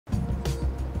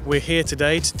We're here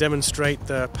today to demonstrate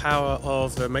the power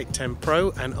of the Mate 10 Pro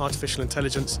and artificial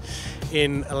intelligence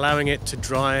in allowing it to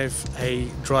drive a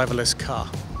driverless car.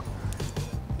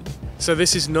 So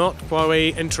this is not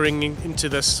Huawei entering into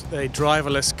a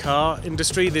driverless car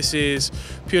industry. This is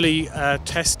purely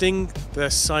testing the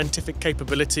scientific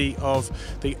capability of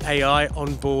the AI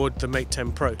on board the Mate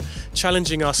 10 Pro,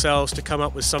 challenging ourselves to come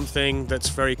up with something that's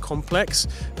very complex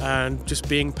and just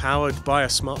being powered by a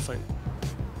smartphone.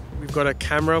 We've got a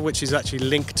camera which is actually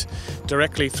linked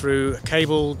directly through a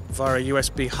cable via a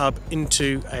USB hub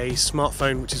into a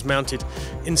smartphone which is mounted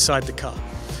inside the car.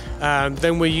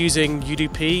 Then we're using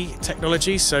UDP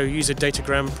technology, so user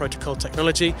datagram protocol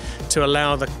technology, to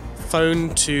allow the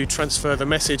phone to transfer the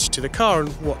message to the car and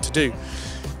what to do.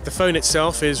 The phone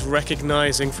itself is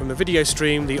recognizing from the video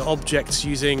stream the objects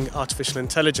using artificial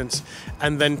intelligence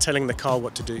and then telling the car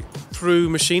what to do. Through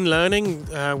machine learning,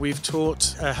 we've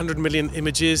taught 100 million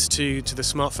images to the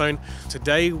smartphone.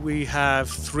 Today we have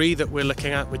 3 that we're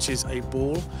looking at, which is a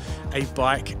ball, a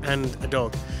bike and a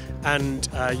dog. And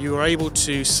you are able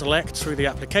to select through the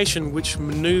application which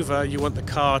maneuver you want the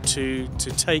car to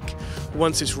take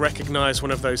once it's recognized one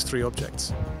of those 3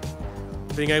 objects.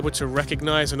 Being able to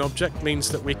recognize an object means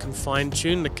that we can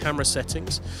fine-tune the camera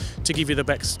settings to give you the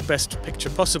best picture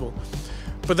possible.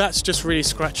 But that's just really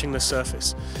scratching the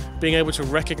surface. Being able to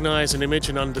recognize an image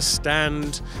and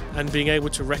understand, and being able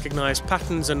to recognize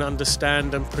patterns and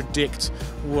understand and predict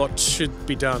what should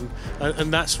be done.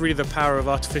 And that's really the power of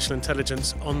artificial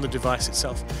intelligence on the device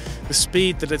itself. The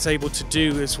speed that it's able to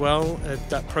do as well,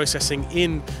 that processing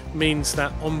in, means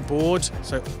that on board,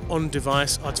 so on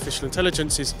device, artificial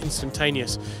intelligence is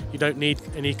instantaneous. You don't need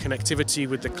any connectivity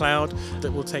with the cloud.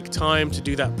 That will take time to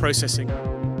do that processing.